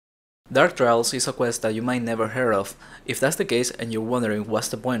Dark Trials is a quest that you might never heard of. If that's the case and you're wondering what's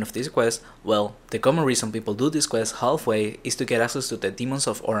the point of this quest, well, the common reason people do this quest halfway is to get access to the Demons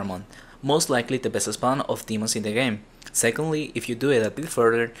of Oramond, most likely the best spawn of demons in the game. Secondly, if you do it a bit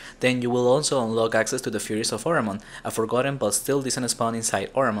further, then you will also unlock access to the Furies of Oramond, a forgotten but still decent spawn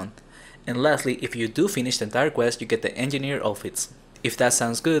inside Oramond. And lastly, if you do finish the entire quest, you get the Engineer outfits. If that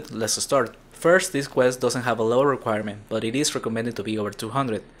sounds good, let's start. First, this quest doesn't have a lower requirement, but it is recommended to be over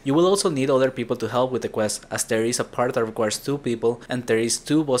 200. You will also need other people to help with the quest, as there is a part that requires 2 people and there is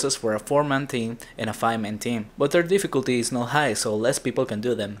 2 bosses for a 4-man team and a 5-man team, but their difficulty is not high, so less people can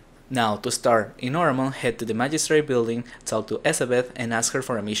do them. Now, to start, in Oramond, head to the Magistrate building, talk to Elizabeth and ask her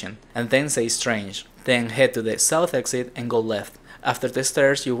for a mission, and then say Strange. Then head to the south exit and go left. After the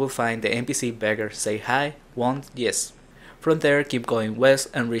stairs, you will find the NPC beggar, say hi, want, yes. From there, keep going west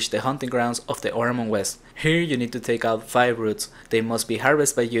and reach the hunting grounds of the Oramond West. Here you need to take out 5 roots. They must be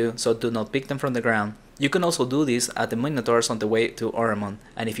harvested by you, so do not pick them from the ground. You can also do this at the Minotaurs on the way to Oramond,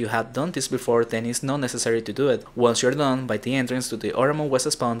 and if you have done this before, then it's not necessary to do it. Once you're done, by the entrance to the Oramond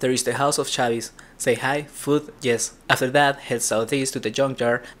West spawn, there is the House of Chavis. Say hi, food, yes. After that, head southeast to the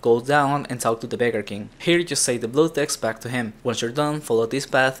junkyard, go down and talk to the Beggar King. Here just say the blue text back to him. Once you're done, follow this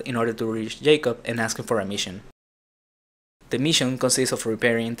path in order to reach Jacob and ask him for a mission. The mission consists of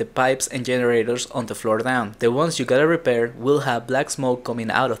repairing the pipes and generators on the floor down. The ones you gotta repair will have black smoke coming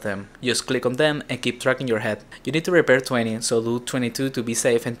out of them. Just click on them and keep tracking your head. You need to repair 20, so do 22 to be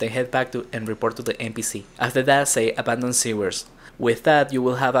safe and then head back to and report to the NPC. After that, say abandoned sewers. With that, you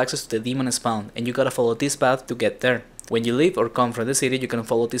will have access to the demon spawn, and you gotta follow this path to get there. When you leave or come from the city, you can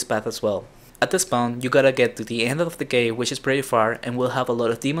follow this path as well. At the spawn, you gotta get to the end of the cave, which is pretty far and will have a lot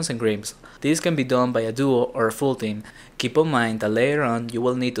of demons and grims. This can be done by a duo or a full team. Keep in mind that later on you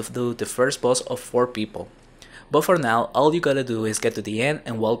will need to do the first boss of 4 people. But for now, all you gotta do is get to the end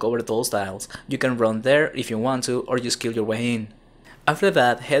and walk over those tiles. You can run there if you want to, or just kill your way in. After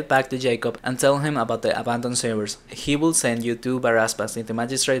that, head back to Jacob and tell him about the abandoned sewers. He will send you 2 Baraspas in the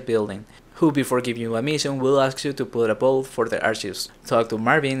Magistrate building, who before giving you a mission will ask you to put a vote for the archives. Talk to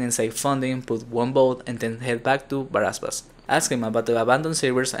Marvin and say funding, put 1 vote and then head back to Baraspas. Ask him about the abandoned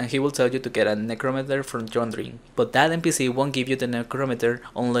sewers and he will tell you to get a necrometer from Jondrin. But that NPC won't give you the necrometer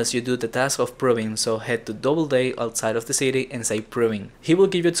unless you do the task of proving, so head to Doubleday outside of the city and say proving. He will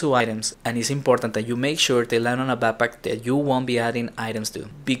give you 2 items, and it's important that you make sure they land on a backpack that you won't be adding items to,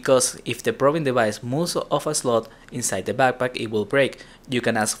 because if the proving device moves off a slot inside the backpack, it will break. You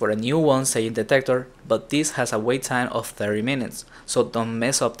can ask for a new one saying detector, but this has a wait time of 30 minutes, so don't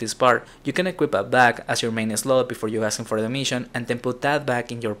mess up this part. You can equip a bag as your main slot before you ask him for the mission and then put that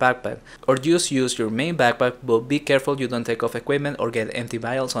bag in your backpack, or just use your main backpack, but be careful you don't take off equipment or get empty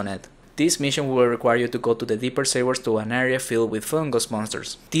vials on it. This mission will require you to go to the deeper sewers to an area filled with fungus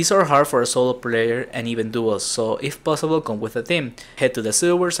monsters. These are hard for a solo player and even duos, so if possible come with a team. Head to the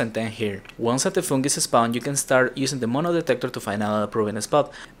sewers and then here. Once at the fungus spawn, you can start using the mono detector to find out a proven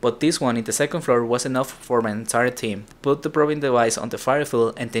spot, but this one in the 2nd floor was enough for my entire team. Put the probing device on the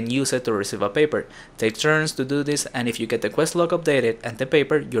firefield and then use it to receive a paper. Take turns to do this, and if you get the quest log updated and the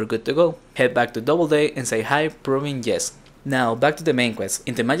paper, you're good to go. Head back to Doubleday and say hi, proving yes. Now, back to the main quest.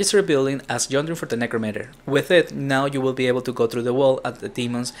 In the Magistrate building, ask Jondrin for the necrometer. With it, now you will be able to go through the wall at the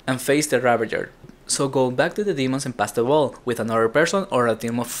demons and face the Ravager. So go back to the demons and pass the wall with another person or a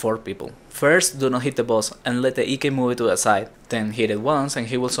team of 4 people. First, do not hit the boss and let the EK move it to the side. Then hit it once and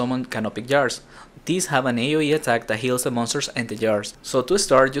he will summon canopic jars. These have an AoE attack that heals the monsters and the jars. So to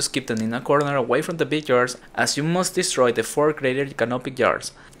start, just keep them in a corner away from the big jars, as you must destroy the 4 greater canopic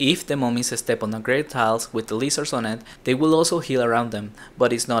jars. If the mummies step on the great tiles with the lizards on it, they will also heal around them,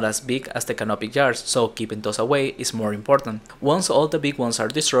 but it's not as big as the canopic jars, so keeping those away is more important. Once all the big ones are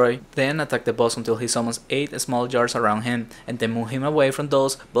destroyed, then attack the boss until he summons 8 small jars around him, and then move him away from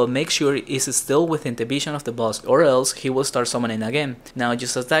those, but make sure it's still within the vision of the boss, or else he will start summoning again. Now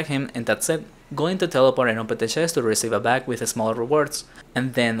just attack him and that's it. Go into teleport and open the chest to receive a bag with small rewards,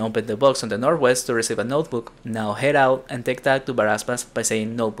 and then open the box on the northwest to receive a notebook. Now head out and take that to Baraspas by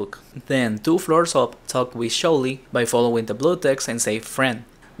saying notebook. Then 2 floors up, talk with Sholi by following the blue text and say friend.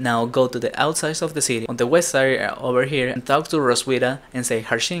 Now go to the outside of the city on the west area over here and talk to Roswitha and say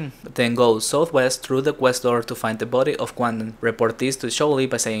Harshin. Then go southwest through the quest door to find the body of Quandon. Report this to Sholi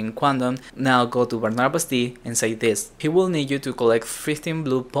by saying Quandon. Now go to Barnabas D and say this. He will need you to collect 15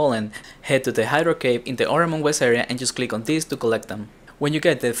 blue pollen. Head to the Hydro Cave in the Oramond West area and just click on this to collect them. When you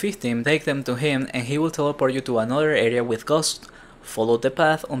get the 15, take them to him and he will teleport you to another area with ghosts. Follow the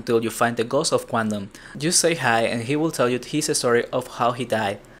path until you find the ghost of Quandon. Just say hi and he will tell you his story of how he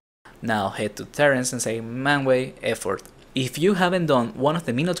died. Now head to Terence and say Manway effort. If you haven't done one of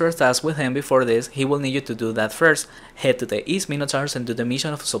the Minotaur tasks with him before this, he will need you to do that first. Head to the East Minotaurs and do the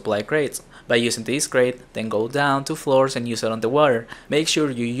mission of supply crates. By using this crate, then go down 2 floors and use it on the water. Make sure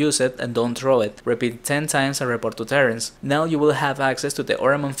you use it and don't throw it. Repeat 10 times and report to Terrence. Now you will have access to the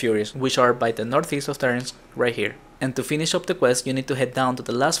Oramond furies, which are by the northeast of Terrence, right here. And to finish up the quest, you need to head down to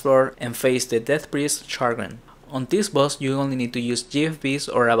the last floor and face the Death Priest Chargren. On this boss, you only need to use GFBs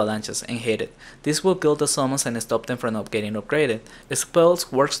or avalanches and hit it. This will kill the summons and stop them from not getting upgraded. The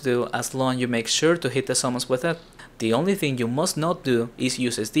spells works too as long as you make sure to hit the summons with it. The only thing you must not do is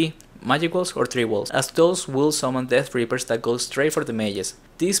use SD, magic walls or 3 walls, as those will summon Death Reapers that go straight for the mages.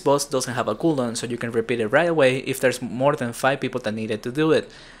 This boss doesn't have a cooldown, so you can repeat it right away if there's more than 5 people that needed to do it.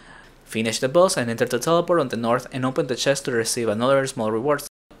 Finish the boss and enter the teleport on the north and open the chest to receive another small reward.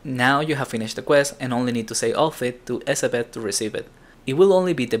 Now you have finished the quest and only need to say off it to Ezebeth to receive it. It will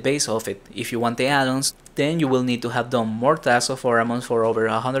only be the base of it. If you want the add-ons, then you will need to have done more tasks of Oramond for over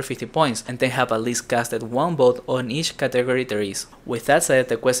 150 points and then have at least casted 1 bot on each category there is. With that said,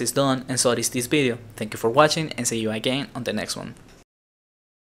 the quest is done and so is this video. Thank you for watching and see you again on the next one.